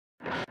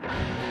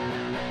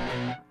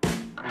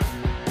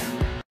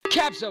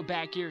Capzo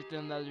back here with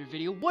another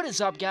video. What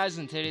is up, guys?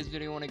 In today's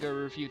video I want to go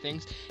over a few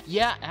things.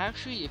 Yeah,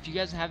 actually, if you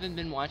guys haven't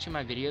been watching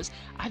my videos,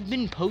 I've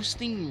been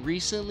posting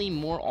recently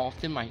more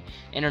often. My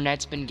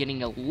internet's been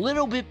getting a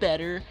little bit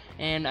better,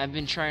 and I've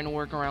been trying to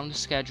work around the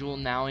schedule.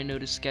 Now I know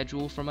the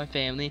schedule for my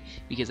family,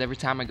 because every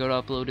time I go to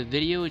upload a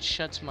video, it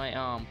shuts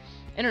my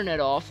internet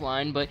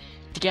offline. But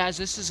guys,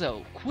 this is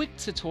a quick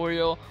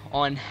tutorial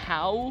on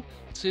how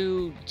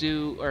to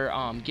do or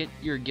get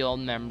your guild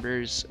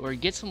members, or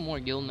get some more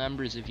guild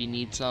members if you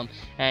need some.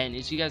 And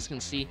as you guys can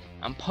see,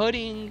 I'm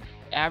putting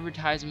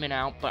advertisement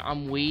out, but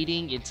I'm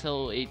waiting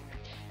until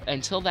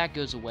that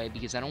goes away,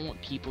 because I don't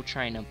want people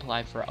trying to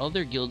apply for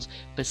other guilds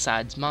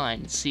besides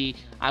mine. See,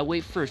 I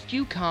wait for a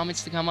few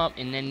comments to come up,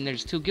 and then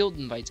there's 2 guild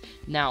invites.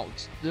 Now,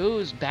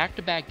 those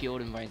back-to-back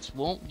guild invites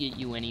won't get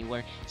you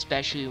anywhere,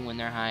 especially when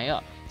they're high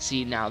up.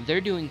 See, now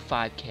they're doing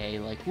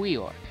 5k like we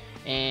are,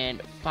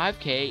 and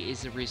 5k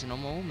is a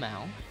reasonable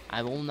amount.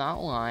 I will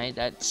not lie,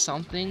 that's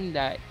something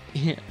that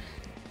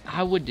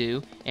I would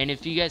do. And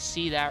if you guys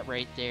see that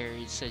right there,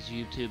 it says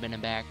YouTube in the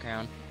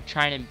background.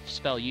 Trying to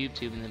spell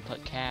YouTube and then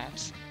put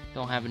caps.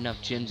 Don't have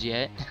enough gems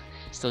yet.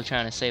 Still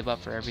trying to save up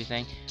for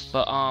everything.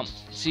 But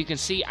so you can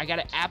see I got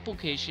an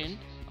application.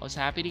 I was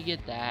happy to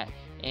get that.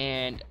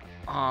 And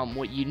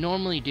what you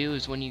normally do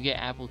is when you get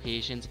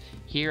applications,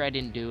 here I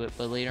didn't do it,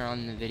 but later on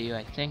in the video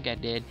I think I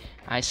did,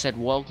 I said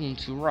welcome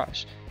to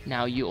Rush.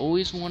 Now you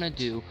always want to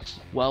do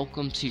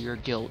welcome to your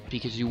guild,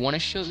 because you want to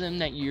show them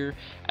that you're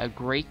a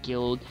great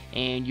guild,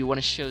 and you want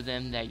to show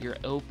them that you're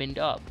opened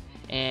up.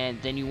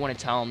 And then you want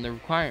to tell them the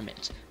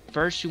requirements.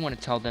 First, you want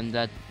to tell them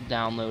that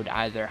download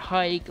either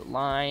Hike,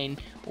 Line,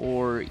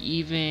 or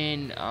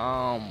even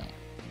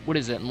what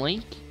is it,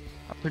 Link?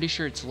 I'm pretty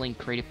sure it's Link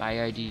created by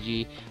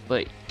IDG,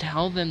 but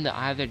tell them to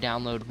either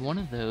download one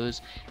of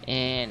those,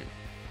 and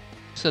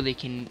so they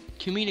can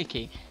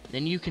communicate.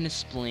 Then you can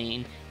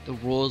explain the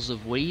rules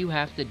of what you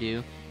have to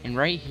do. And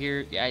right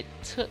here, it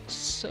took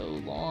so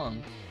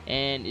long,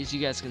 and as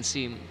you guys can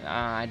see,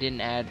 I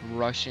didn't add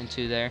Rush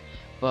into there,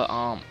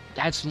 but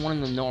that's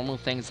one of the normal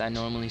things I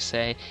normally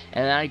say.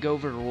 And then I go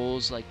over the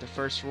rules. Like, the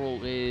first rule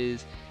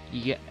is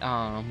you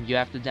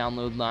have to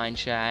download Line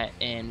Chat,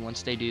 and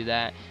once they do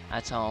that, I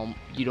tell them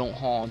you don't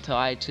haul until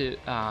I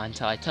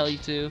tell you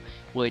to.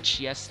 Which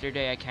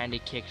yesterday I kind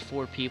of kicked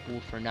 4 people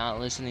for not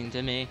listening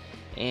to me,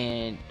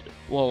 and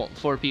well,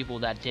 4 people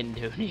that didn't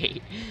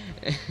donate.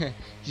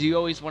 You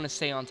always want to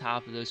stay on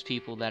top of those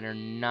people that are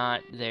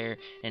not there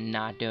and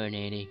not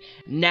donating.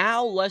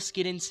 Now let's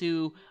get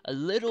into a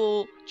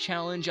little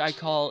challenge I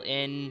call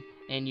in,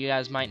 and you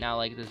guys might not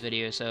like this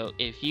video, so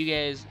if you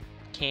guys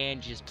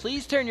can, just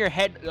please turn your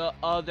head the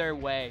other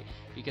way,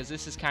 because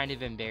this is kind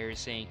of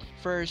embarrassing.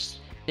 First,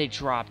 they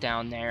drop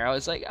down there. I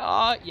was like,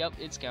 oh, yep,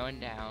 it's going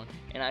down.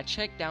 And I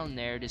checked down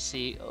there to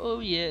see, oh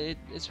yeah,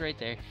 it's right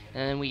there.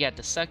 And then we got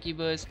the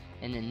Succubus,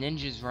 and the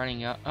Ninja's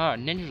running up. Oh,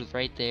 Ninja's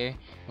right there.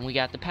 And we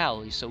got the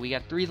Pally. So we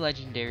got 3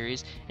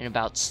 legendaries and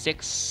about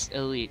 6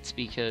 elites,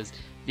 because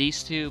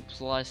these 2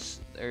 plus,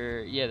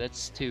 or yeah,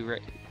 that's 2,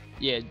 right?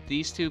 Yeah,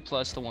 these 2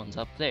 plus the ones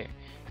up there.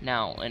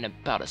 Now, in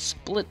about a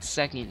split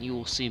second, you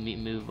will see me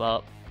move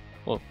up.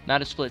 Well,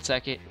 not a split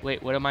second.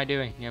 Wait, what am I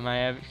doing? Am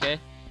I okay?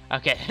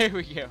 Okay, there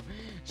we go.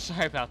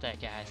 Sorry about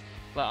that, guys.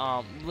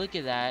 But look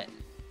at that.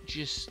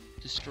 Just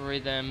destroy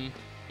them,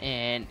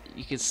 and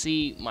you can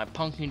see my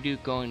Pumpkin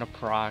Duke going to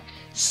proc.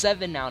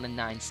 7 out of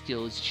 9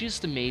 skill is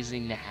just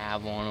amazing to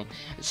have on him,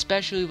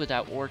 especially with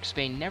that Orc's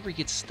Bane. Never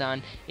gets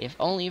stunned. If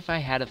I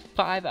had a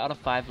 5 out of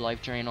 5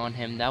 life drain on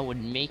him, that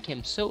would make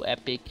him so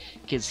epic,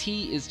 because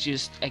he is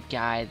just a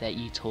guy that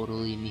you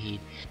totally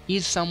need.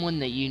 He's someone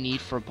that you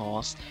need for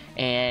boss.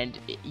 And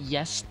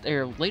yes,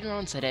 later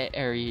on today,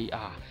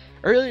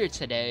 earlier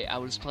today, I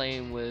was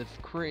playing with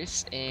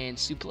Chris and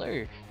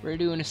Supler. We're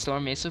doing a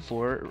Storm Mesa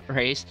 4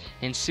 race,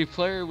 and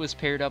Supler was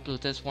paired up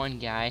with this one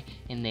guy,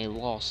 and they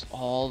lost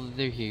all of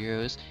their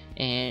heroes,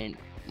 and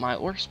my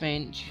Orc's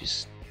Bane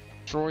just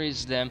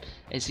destroys them,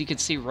 as you can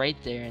see right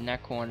there in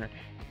that corner.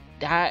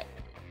 That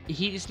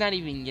he's not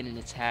even getting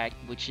attacked,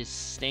 which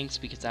just stinks,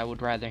 because I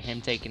would rather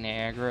him taking the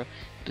aggro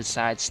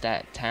besides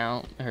that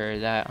talent, or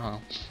that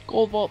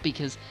gold vault,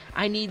 because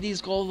I need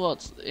these gold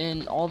vaults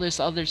and all this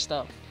other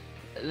stuff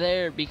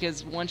there,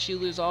 because once you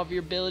lose all of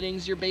your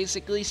buildings, you're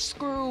basically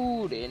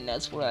screwed, and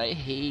that's what I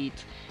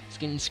hate. It's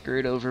getting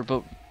screwed over.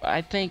 But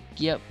I think,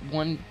 yep,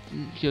 one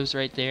goes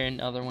right there and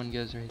the other one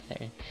goes right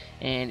there,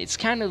 and it's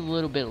kind of a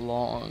little bit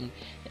long.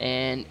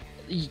 And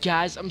you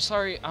guys, I'm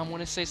sorry, I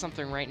want to say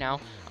something right now.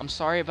 I'm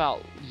sorry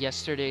about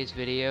yesterday's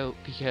video,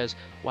 because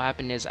what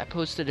happened is I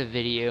posted a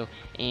video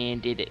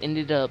and it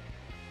ended up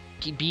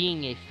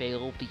being a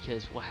fail,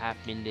 because what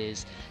happened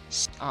is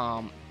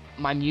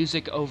my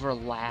music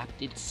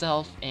overlapped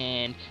itself,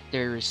 and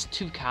there's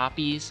 2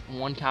 copies,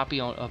 one copy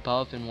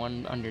above and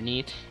one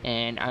underneath,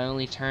 and I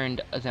only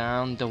turned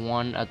down the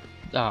one at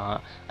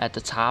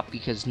the top,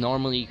 because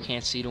normally you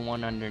can't see the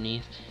one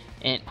underneath.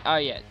 And oh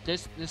yeah,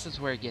 this is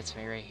where it gets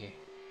me right here.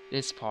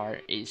 This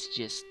part is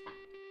just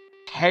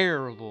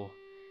terrible.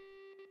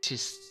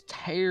 just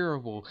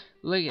terrible.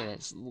 Look at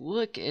this.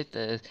 Look at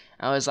this.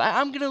 I was like,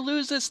 I'm gonna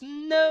lose this.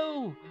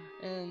 No!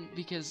 And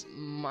because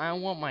I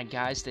want my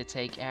guys to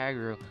take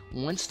aggro.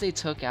 Once they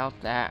took out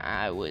that,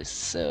 I was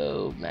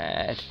so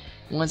mad.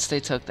 Once they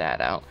took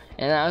that out.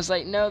 And I was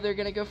like, no, they're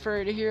gonna go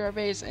for the hero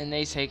base. And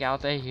they take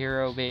out the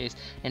hero base.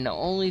 And the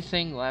only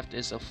thing left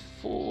is a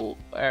full,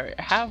 or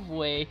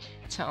halfway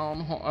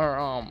town hall,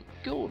 or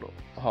guild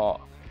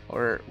hall,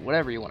 or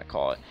whatever you want to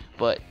call it.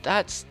 But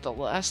that's the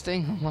last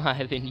thing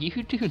alive, and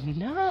you do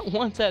not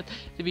want that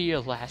to be your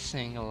last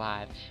thing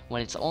alive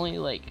when it's only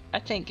like, I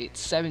think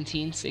it's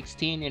 17,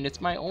 16, and it's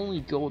my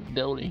only gold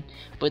building.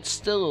 But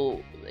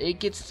still, it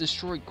gets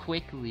destroyed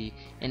quickly,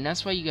 and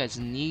that's why you guys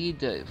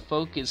need to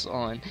focus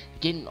on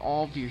getting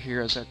all of your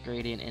heroes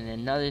upgraded. And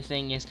another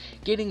thing is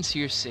getting to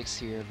your 6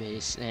 hero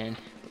base. And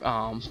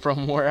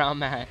from where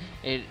I'm at,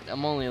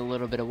 I'm only a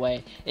little bit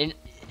away, and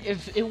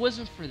if it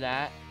wasn't for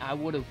that, I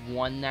would have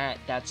won that.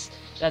 That's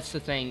the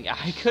thing.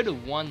 I could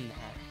have won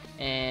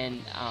that.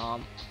 And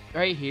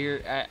right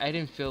here, I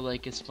didn't feel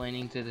like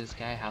explaining to this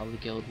guy how the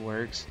guild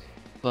works,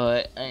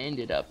 but I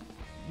ended up.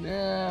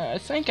 I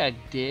think I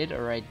did,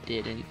 or I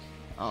didn't.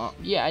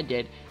 Yeah, I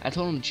did. I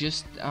told him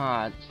just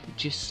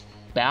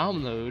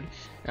download.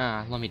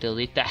 Let me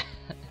delete that.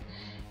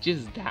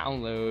 Just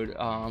download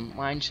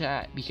Mind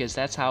Chat, because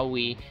that's how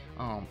we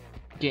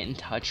get in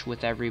touch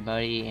with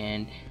everybody.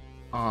 And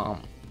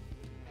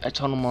I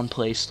told him on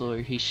Play Store.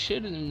 He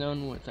should have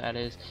known what that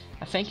is.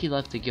 I think he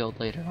left the guild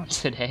later on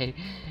today,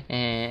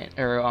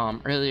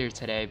 or earlier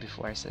today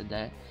before I said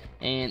that.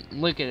 And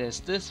look at this.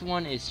 This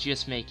one is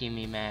just making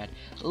me mad.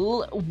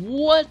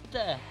 What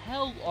the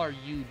hell are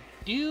you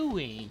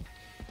doing?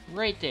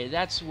 Right there.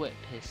 That's what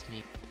pissed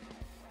me.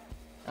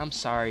 I'm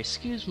sorry.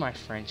 Excuse my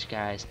French,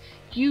 guys.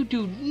 You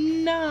do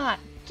not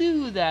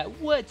do that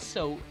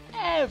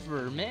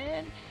whatsoever,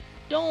 man.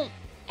 Don't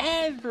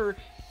ever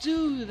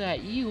do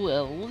that, you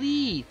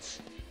elite.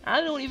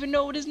 I don't even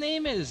know what his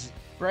name is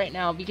right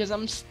now because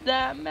I'm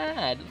that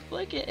mad.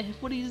 Look at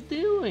what he's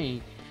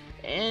doing.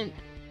 And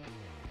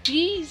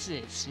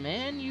Jesus,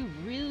 man, you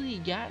really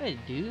gotta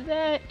do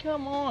that?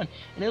 Come on.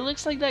 And it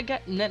looks like that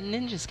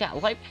ninja's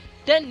got life.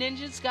 That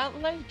ninja's got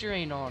life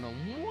drain on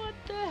him. What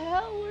the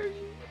hell are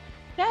you?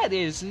 That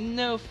is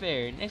no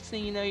fair. Next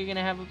thing you know, you're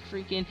gonna have a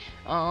freaking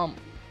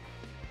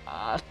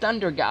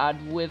Thunder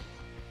God with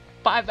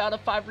 5 out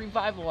of 5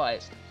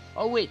 revitalized.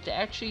 Oh wait, they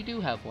actually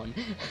do have one.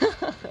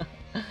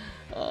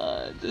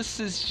 This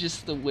is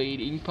just the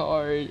waiting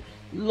part.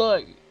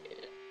 Look,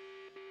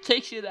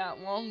 takes you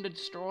that long to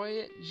destroy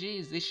it?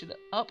 Jeez, they should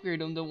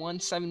upgrade him to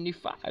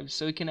 175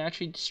 so he can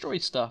actually destroy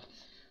stuff.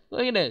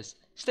 Look at this.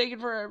 It's taking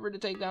forever to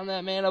take down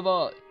that mana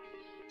vault.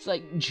 It's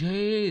like,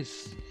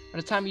 jeez. By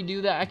the time you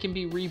do that, I can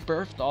be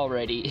rebirthed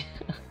already.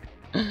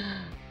 Look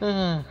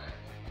at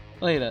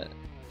that.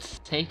 It's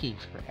taking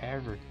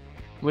forever.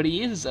 But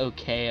he is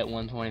okay at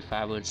 125,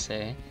 I would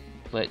say.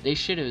 But they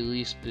should have at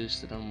least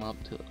boosted him up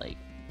to like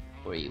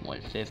 40,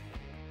 150.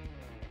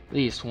 At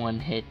least one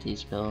hit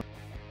these builds.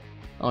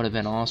 That would have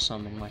been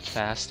awesome and much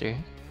faster.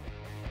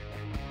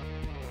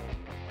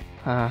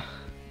 Come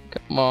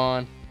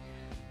on.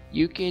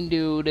 You can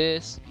do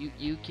this. You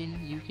can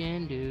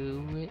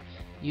do it.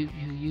 You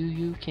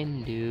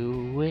can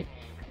do it.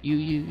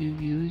 You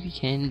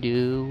can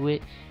do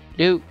it.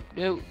 No,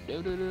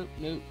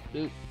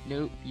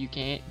 you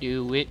can't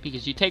do it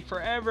because you take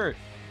forever.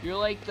 You're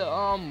like the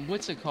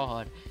what's it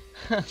called?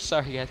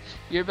 Sorry guys.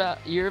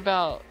 You're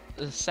about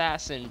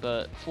assassin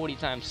but 40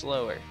 times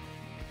slower.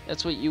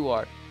 That's what you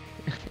are.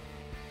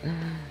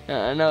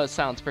 I know it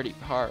sounds pretty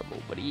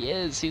horrible, but he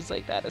is. He's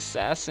like that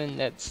assassin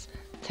that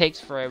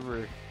takes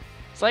forever.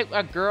 It's like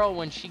a girl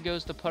when she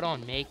goes to put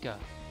on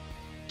makeup.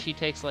 She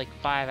takes like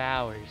 5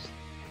 hours.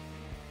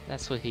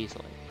 That's what he's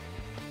like.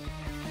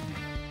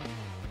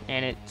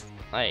 And it's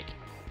like,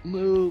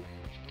 move,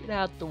 get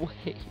out the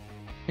way.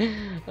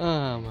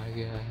 Oh my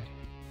god.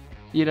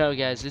 You know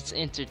guys, it's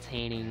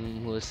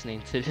entertaining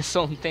listening to this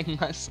whole thing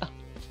myself.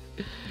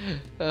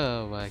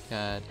 Oh my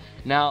god.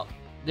 Now,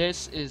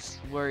 this is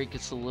where it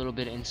gets a little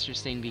bit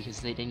interesting because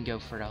they didn't go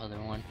for the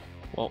other one.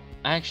 Well,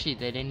 actually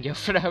they didn't go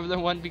for the other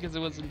one because it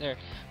wasn't there.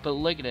 But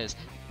look at this.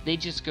 They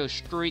just go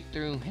straight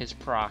through his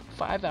proc.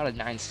 5 out of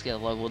 9 skill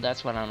level,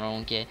 that's what I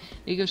don't get.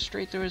 They go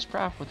straight through his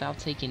proc without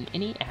taking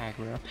any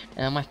aggro.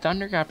 And my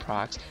Thunder God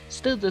procs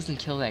still doesn't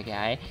kill that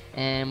guy.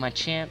 And my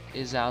champ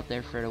is out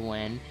there for the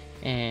win.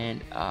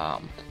 And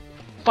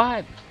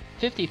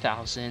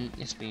 50,000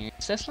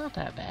 experience. That's not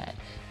that bad.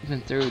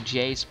 Even though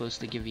Jay is supposed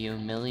to give you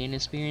 1,000,000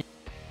 experience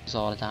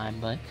all the time.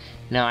 But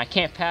no, I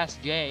can't pass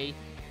Jay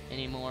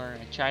anymore.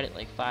 I tried it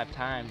like 5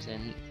 times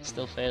and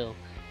still failed.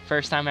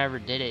 First time I ever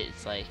did it,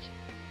 it's like,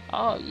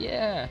 oh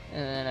yeah,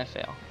 and then I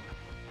fail.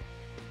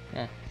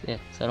 Yeah,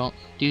 so don't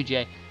do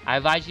J. I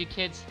advise you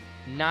kids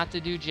not to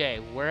do J.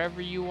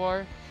 Wherever you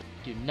are,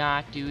 do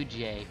not do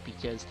J,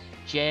 because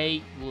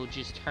J will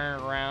just turn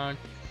around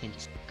and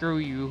screw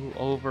you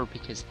over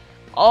because,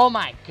 oh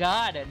my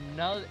god,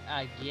 another,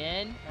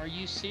 again? Are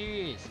you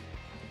serious?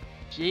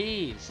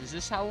 Jeez, is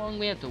this how long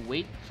we have to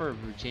wait for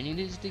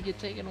virginities to get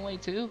taken away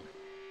too?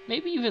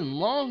 Maybe even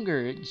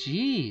longer.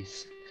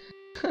 Jeez.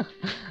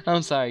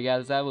 I'm sorry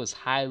guys, that was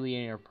highly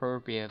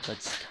inappropriate,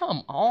 but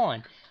come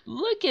on.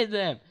 Look at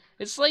them.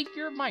 It's like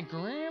you're my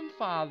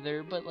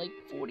grandfather, but like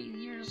 40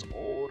 years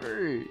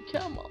older.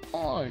 Come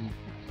on.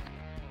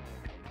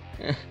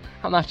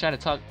 I'm not trying to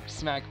talk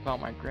smack about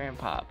my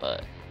grandpa,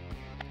 but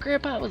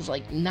grandpa was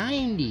like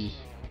 90.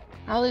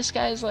 Now this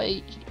guy's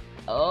like,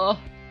 oh,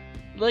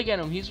 look at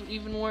him. He's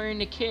even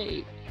wearing a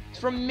cape. It's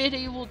from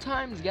medieval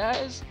times,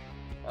 guys.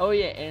 Oh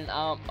yeah, and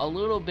a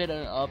little bit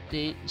of an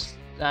update.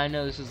 I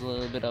know this is a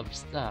little bit of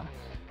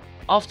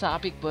off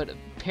topic, but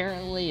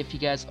apparently, if you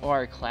guys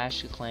are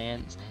Clash of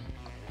Clans,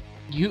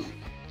 you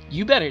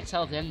better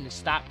tell them to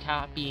stop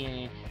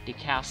copying the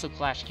Castle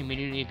Clash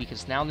community,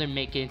 because now they're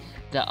making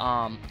the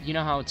you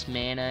know how it's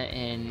mana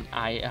and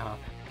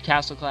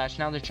Castle Clash,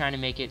 now they're trying to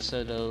make it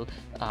so the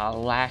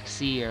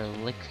Laxi or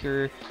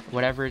Liquor,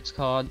 whatever it's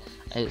called,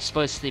 it's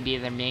supposed to be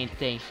their main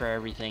thing for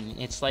everything.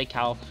 It's like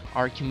how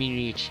our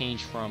community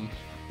changed from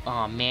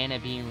mana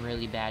being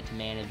really bad to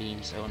mana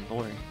being so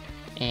important.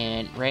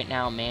 And right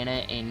now,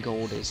 mana and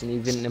gold isn't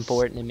even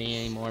important to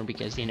me anymore,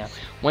 because, you know,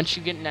 once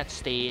you get in that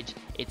stage,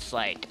 it's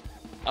like,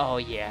 oh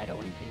yeah, I don't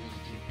even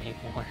need you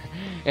anymore.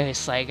 And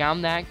it's like,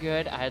 I'm that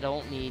good, I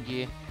don't need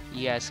you.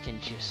 You guys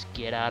can just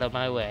get out of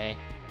my way.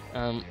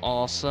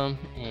 Awesome,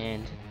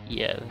 and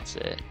yeah, that's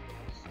it.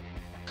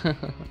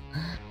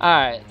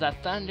 Alright, the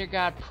Thunder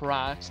God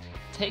procs,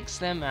 takes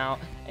them out,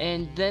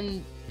 and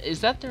then,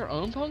 is that their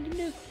own pumpkin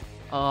nuke?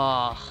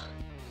 Ugh.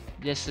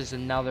 This is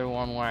another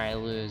one where I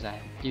lose, I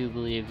do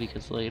believe,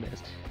 because look at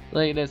this.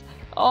 Look at this.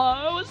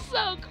 Oh, it was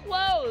so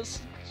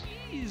close!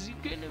 Jeez, you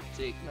couldn't have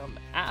taken them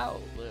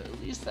out, but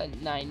at least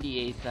that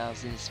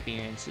 98,000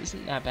 experience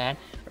isn't that bad.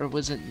 Or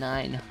was it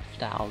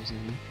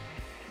 9,000?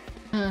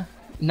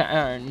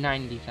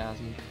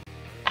 90,000.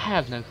 I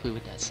have no clue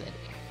what that said.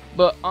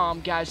 But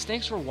guys,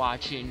 thanks for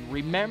watching.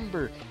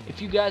 Remember,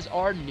 if you guys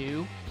are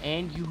new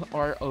and you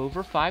are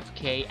over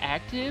 5k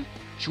active,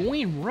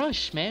 join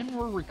Rush, man.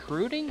 We're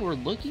recruiting, we're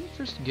looking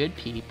for some good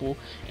people,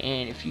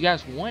 and if you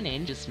guys want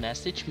in, just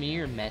message me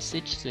or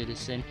message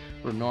Citizen.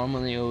 We're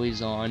normally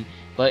always on.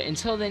 But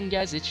until then,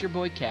 guys, it's your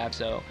boy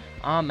Capzo.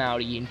 I'm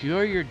outie.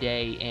 Enjoy your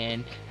day,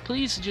 and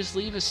please just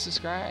leave a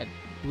subscribe.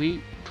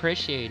 We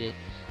appreciate it.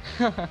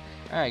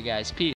 Alright guys, peace.